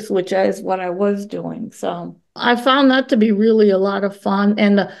random tips, which is what I was doing. So I found that to be really a lot of fun.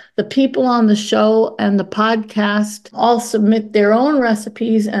 And the people on the show and the podcast all submit their own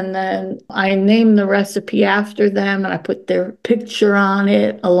recipes. And then I name the recipe after them and I put their picture on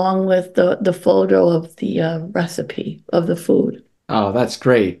it along with the photo of the recipe of the food. Oh, that's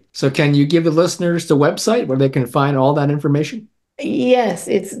great. So can you give the listeners the website where they can find all that information? Yes,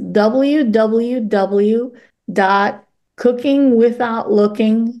 it's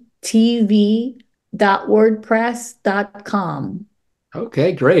www.cookingwithoutlookingtv.wordpress.com.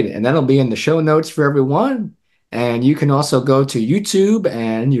 Okay, great. And that'll be in the show notes for everyone. And you can also go to YouTube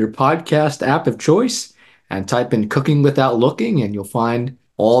and your podcast app of choice and type in Cooking Without Looking, and you'll find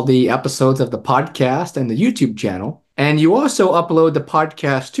all the episodes of the podcast and the YouTube channel. And you also upload the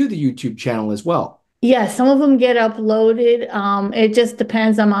podcast to the YouTube channel as well. Yeah, some of them get uploaded. It just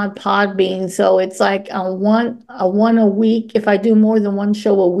depends. I'm on Podbean, so it's like a one a week. If I do more than one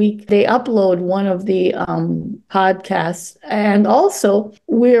show a week, they upload one of the podcasts. And also,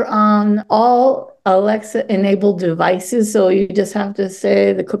 we're on all Alexa-enabled devices, so you just have to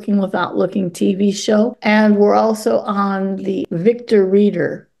say the Cooking Without Looking TV show. And we're also on the Victor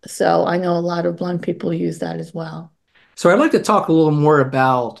Reader, so I know a lot of blind people use that as well. So I'd like to talk a little more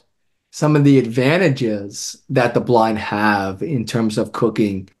about some of the advantages that the blind have in terms of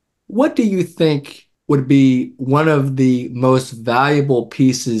cooking. What do you think would be one of the most valuable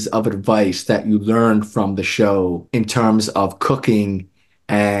pieces of advice that you learned from the show in terms of cooking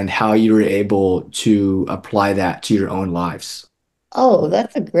and how you were able to apply that to your own lives? Oh,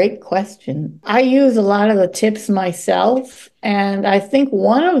 that's a great question. I use a lot of the tips myself, and I think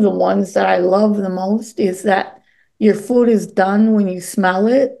one of the ones that I love the most is that your food is done when you smell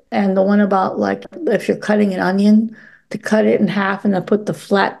it. And the one about like if you're cutting an onion, to cut it in half and then put the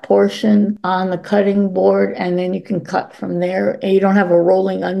flat portion on the cutting board, and then you can cut from there. And you don't have a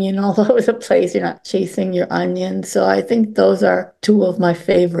rolling onion all over the place. You're not chasing your onion. So I think those are two of my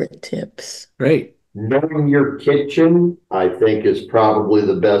favorite tips. Great. Knowing your kitchen, I think, is probably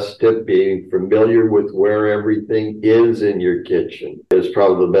the best tip. Being familiar with where everything is in your kitchen is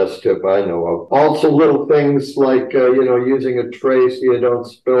probably the best tip I know of. Also, little things like, using a tray so you don't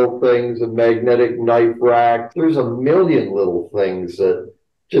spill things, a magnetic knife rack. There's a million little things that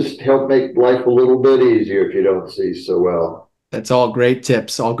just help make life a little bit easier if you don't see so well. That's all great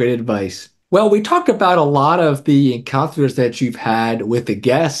tips, all great advice. Well, we talked about a lot of the encounters that you've had with the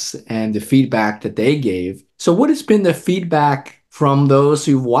guests and the feedback that they gave. So, what has been the feedback from those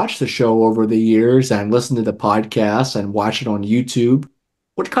who've watched the show over the years and listened to the podcast and watched it on YouTube?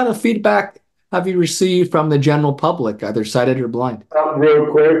 What kind of feedback have you received from the general public, either sighted or blind?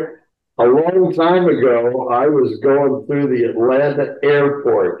 Real quick, a long time ago, I was going through the Atlanta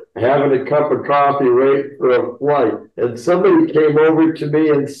airport, having a cup of coffee, waiting for a flight, and somebody came over to me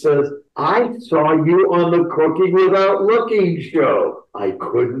and says, "I saw you on the Cooking Without Looking show." I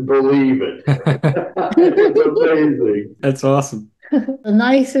couldn't believe it. It's amazing. That's awesome. The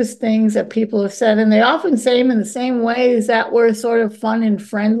nicest things that people have said, and they often say them in the same way, is that we're sort of fun and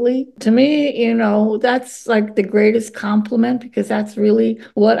friendly. To me, that's like the greatest compliment, because that's really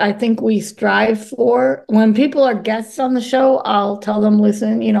what I think we strive for. When people are guests on the show, I'll tell them,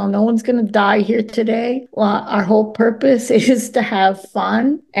 listen, no one's going to die here today. Well, our whole purpose is to have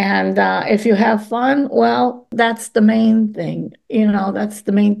fun. And if you have fun, well, that's the main thing. That's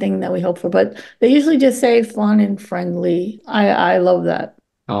the main thing that we hope for. But they usually just say fun and friendly. I love that.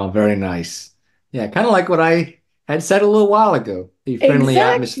 Oh, very nice. Yeah, kind of like what I had said a little while ago, the friendly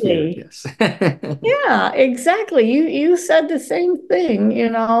atmosphere. Exactly. Yes. Yeah, exactly. You said the same thing.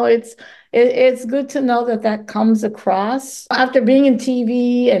 It's good to know that that comes across after being in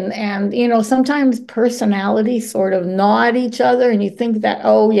TV, and sometimes personalities sort of gnaw at each other, and you think that,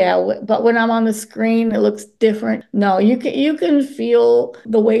 oh yeah, but when I'm on the screen it looks different. No, you can feel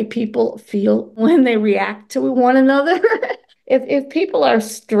the way people feel when they react to one another. If people are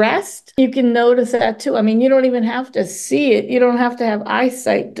stressed, you can notice that too. I mean, you don't even have to see it. You don't have to have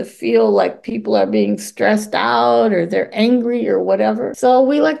eyesight to feel like people are being stressed out or they're angry or whatever. So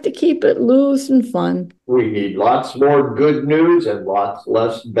we like to keep it loose and fun. We need lots more good news and lots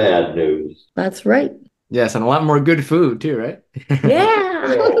less bad news. That's right. Yes, and a lot more good food too, right?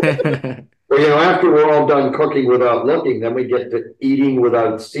 Yeah. Well, after we're all done cooking without looking, then we get to eating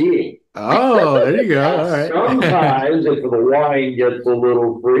without seeing. Oh, there you go. All right. Sometimes, if the wine gets a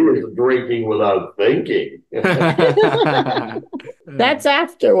little free, it's drinking without thinking. That's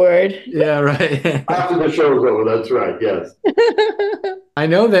afterward. Yeah, right. After the show's over, that's right, yes. I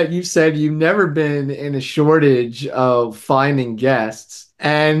know that you said you've never been in a shortage of finding guests.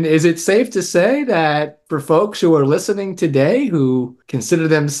 And is it safe to say that for folks who are listening today who consider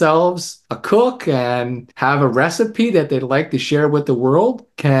themselves a cook and have a recipe that they'd like to share with the world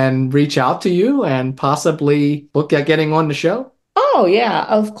can reach out to you and possibly look at getting on the show? Oh, yeah,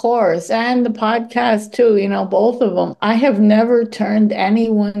 of course. And the podcast too, both of them. I have never turned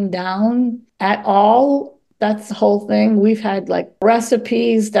anyone down at all. That's the whole thing. We've had like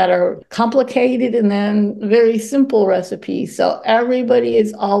recipes that are complicated and then very simple recipes. So everybody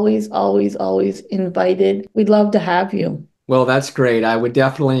is always, always, always invited. We'd love to have you. Well, that's great. I would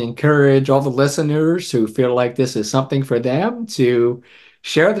definitely encourage all the listeners who feel like this is something for them to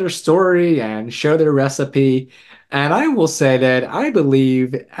share their story and share their recipe. And I will say that I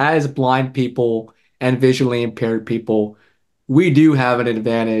believe as blind people and visually impaired people, we do have an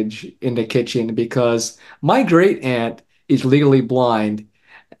advantage in the kitchen because my great aunt is legally blind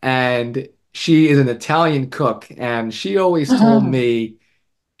and she is an Italian cook. And she always told me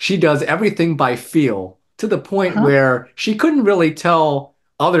she does everything by feel to the point where she couldn't really tell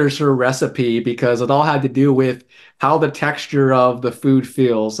others her recipe because it all had to do with how the texture of the food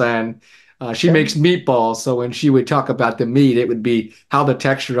feels. And she makes meatballs. So when she would talk about the meat, it would be how the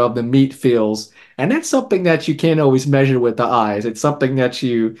texture of the meat feels. And that's something that you can't always measure with the eyes. It's something that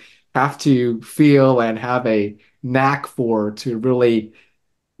you have to feel and have a knack for to really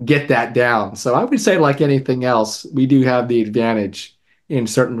get that down. So I would say, like anything else, we do have the advantage in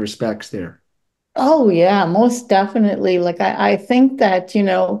certain respects there. Oh, yeah, most definitely. Like, I think that,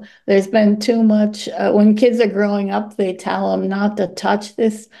 there's been too much, when kids are growing up, they tell them not to touch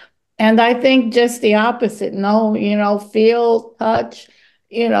this. And I think just the opposite. No, feel, touch,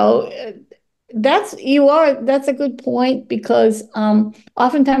 you know, that's a good point because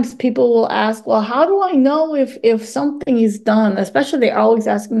oftentimes people will ask, well, how do I know if something is done? Especially they're always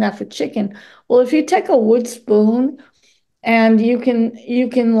asking that for chicken. Well, if you take a wood spoon and you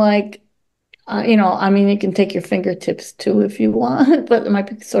can like I mean, you can take your fingertips too if you want, but it might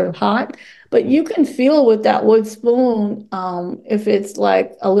be sort of hot. But you can feel with that wood spoon if it's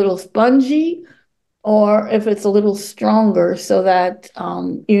like a little spongy or if it's a little stronger so that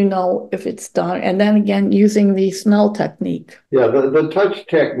you know if it's done. And then again, using the smell technique. Yeah, the touch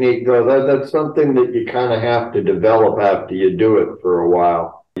technique, though, that's something that you kind of have to develop after you do it for a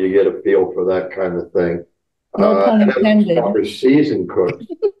while. You get a feel for that kind of thing. No pun And as intended. far as seasoned cooks,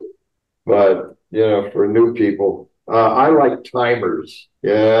 but for new people, I like timers.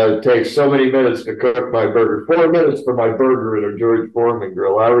 Yeah, it takes so many minutes to cook my burger. 4 minutes for my burger in a George Foreman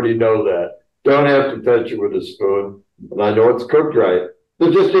grill. I already know that. Don't have to touch it with a spoon, and I know it's cooked right.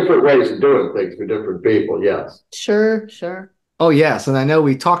 There's just different ways of doing things for different people. Yes. Sure, sure. Oh, yes. And I know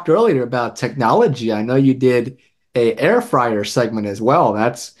we talked earlier about technology. I know you did a air fryer segment as well.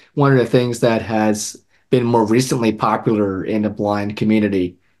 That's one of the things that has been more recently popular in the blind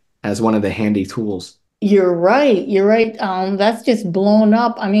community as one of the handy tools. You're right. You're right. That's just blown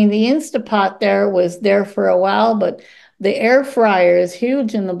up. I mean, the Instapot there was there for a while, but the air fryer is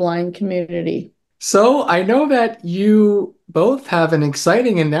huge in the blind community. So I know that you both have an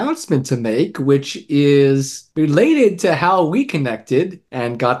exciting announcement to make, which is related to how we connected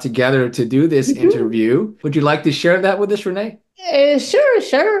and got together to do this Mhm. interview. Would you like to share that with us, Renee? Sure,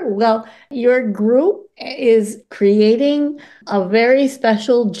 sure. Well, your group is creating a very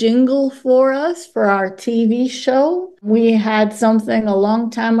special jingle for us for our TV show. We had something a long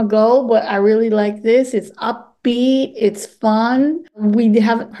time ago, but I really like this. It's upbeat, it's fun. We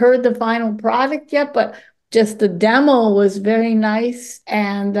haven't heard the final product yet, but just the demo was very nice,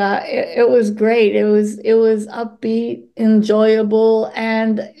 and it was great. It was upbeat, enjoyable,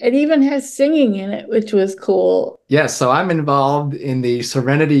 and it even has singing in it, which was cool. Yes, so I'm involved in the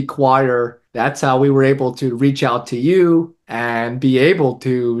Serenity Choir. That's how we were able to reach out to you and be able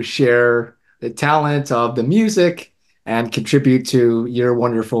to share the talent of the music and contribute to your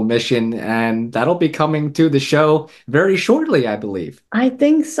wonderful mission. And that'll be coming to the show very shortly, I believe. I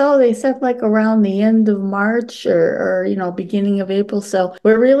think so. They said like around the end of March or beginning of April. So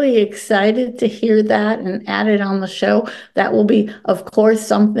we're really excited to hear that and add it on the show. That will be, of course,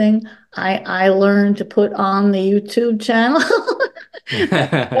 something I learned to put on the YouTube channel.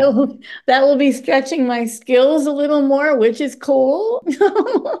 That will be stretching my skills a little more, which is cool.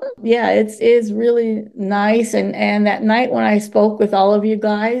 Yeah, it is really nice. And that night when I spoke with all of you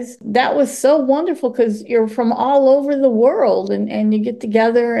guys, that was so wonderful because you're from all over the world and you get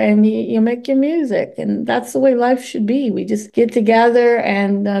together and you make your music. And that's the way life should be. We just get together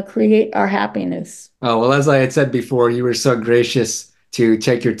and create our happiness. Oh, well, as I had said before, you were so gracious to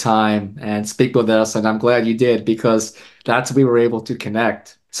take your time and speak with us, and I'm glad you did because that's we were able to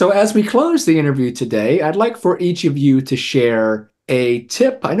connect. So as we close the interview today, I'd like for each of you to share a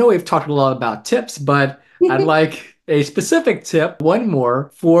tip. I know we've talked a lot about tips, but I'd like a specific tip, one more,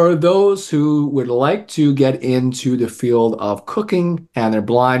 for those who would like to get into the field of cooking and they're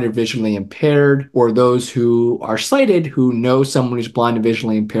blind or visually impaired, or those who are sighted who know someone who's blind and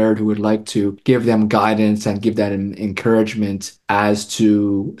visually impaired who would like to give them guidance and give that encouragement as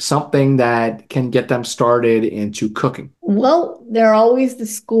to something that can get them started into cooking. Well, there are always the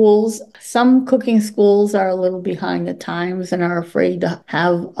schools. Some cooking schools are a little behind the times and are afraid to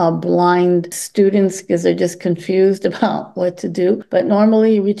have blind students because they're just confused about what to do. But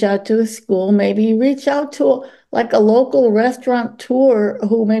normally you reach out to a school, maybe you reach out to like a local restaurateur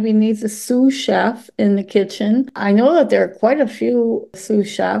who maybe needs a sous chef in the kitchen. I know that there are quite a few sous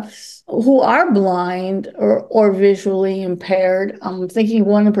chefs who are blind or visually impaired. I'm thinking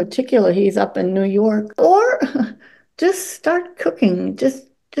one in particular, he's up in New York. Or just start cooking. Just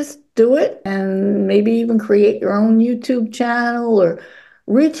do it and maybe even create your own YouTube channel or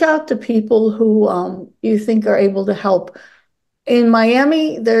reach out to people who you think are able to help. In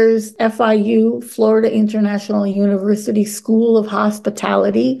Miami, there's FIU, Florida International University School of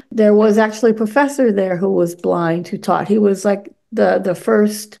Hospitality. There was actually a professor there who was blind who taught. He was like the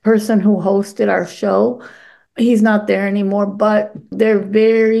first person who hosted our show. He's not there anymore, but they're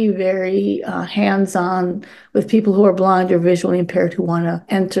very, very hands-on with people who are blind or visually impaired who want to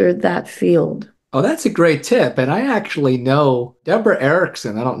enter that field. Oh, that's a great tip. And I actually know Deborah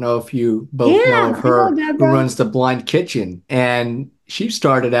Erickson. I don't know if you both know Yeah, of I know her, who Deborah. runs the Blind Kitchen. And she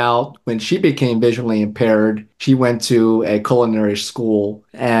started out when she became visually impaired. She went to a culinary school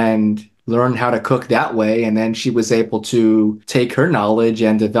and learned how to cook that way. And then she was able to take her knowledge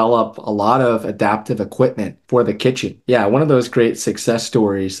and develop a lot of adaptive equipment for the kitchen. Yeah, one of those great success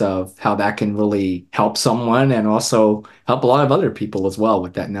stories of how that can really help someone and also help a lot of other people as well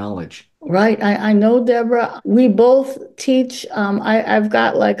with that knowledge. Right. I know, Deborah. We both teach. I've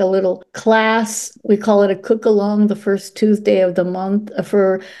got like a little class. We call it a cook along the first Tuesday of the month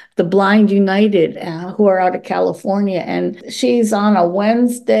for the Blind United, who are out of California. And she's on a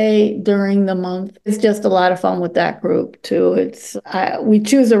Wednesday during the month. It's just a lot of fun with that group too. We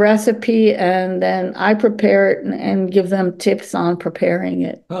choose a recipe and then I prepare it and give them tips on preparing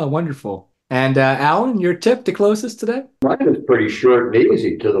it. Oh, wonderful. And Alan, your tip to close us today? Mine is pretty short and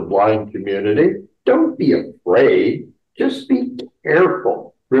easy to the blind community. Don't be afraid. Just be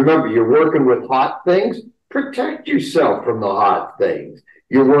careful. Remember, you're working with hot things. Protect yourself from the hot things.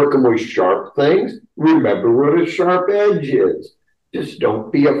 You're working with sharp things. Remember what a sharp edge is. Just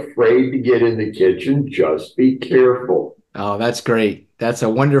don't be afraid to get in the kitchen. Just be careful. Oh, that's great. That's a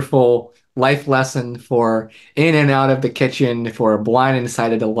wonderful life lesson for in and out of the kitchen for blind and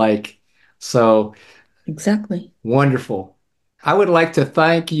sighted alike. So exactly. Wonderful. I would like to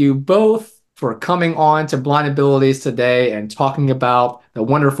thank you both for coming on to Blind Abilities today and talking about the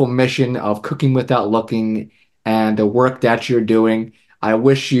wonderful mission of Cooking Without Looking and the work that you're doing. I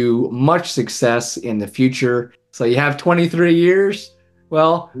wish you much success in the future. So you have 23 years.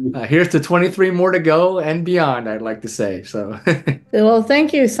 Well, here's to 23 more to go and beyond, I'd like to say. So, well,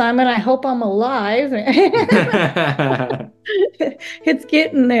 thank you, Simon. I hope I'm alive. It's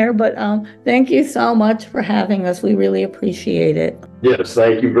getting there, but thank you so much for having us. We really appreciate it. Yes,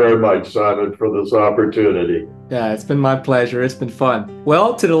 thank you very much, Simon, for this opportunity. Yeah, it's been my pleasure. It's been fun.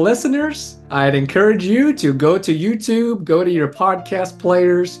 Well, to the listeners, I'd encourage you to go to YouTube, go to your podcast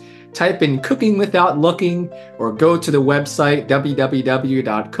players, type in Cooking Without Looking, or go to the website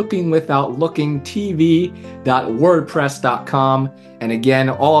www.cookingwithoutlooking.tv.wordpress.com. And again,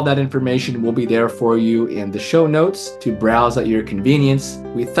 all of that information will be there for you in the show notes to browse at your convenience.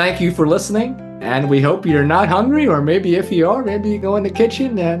 We thank you for listening, and we hope you're not hungry, or maybe if you are, maybe you go in the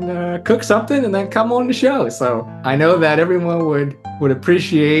kitchen and cook something and then come on the show. So I know that everyone would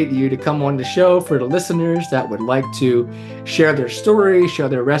appreciate you to come on the show. For the listeners that would like to share their story, share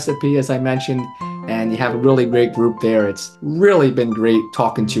their recipe, as I mentioned, and you have a really great group there. It's really been great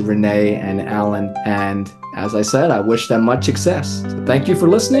talking to Renee and Alan. And as I said, I wish them much success. So thank you for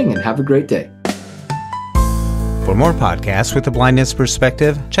listening and have a great day. For more podcasts with a blindness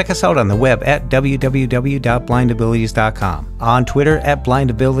perspective, check us out on the web at www.blindabilities.com, on Twitter at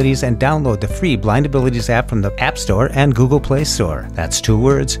blindabilities, and download the free Blind Abilities app from the App Store and Google Play Store. That's 2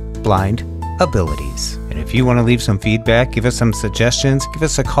 words, Blind Abilities. And if you want to leave some feedback, give us some suggestions, give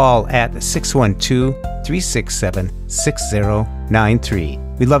us a call at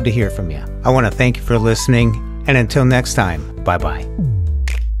 612-367-6093. We'd love to hear from you. I want to thank you for listening, and until next time, bye-bye.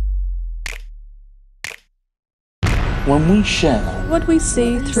 When we share what we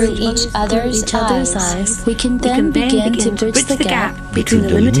see through each other's eyes, we can then begin to bridge the gap between the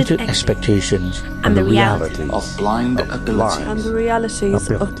limited expectations and the reality of blind abilities. And the realities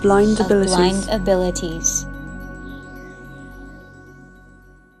of blind abilities.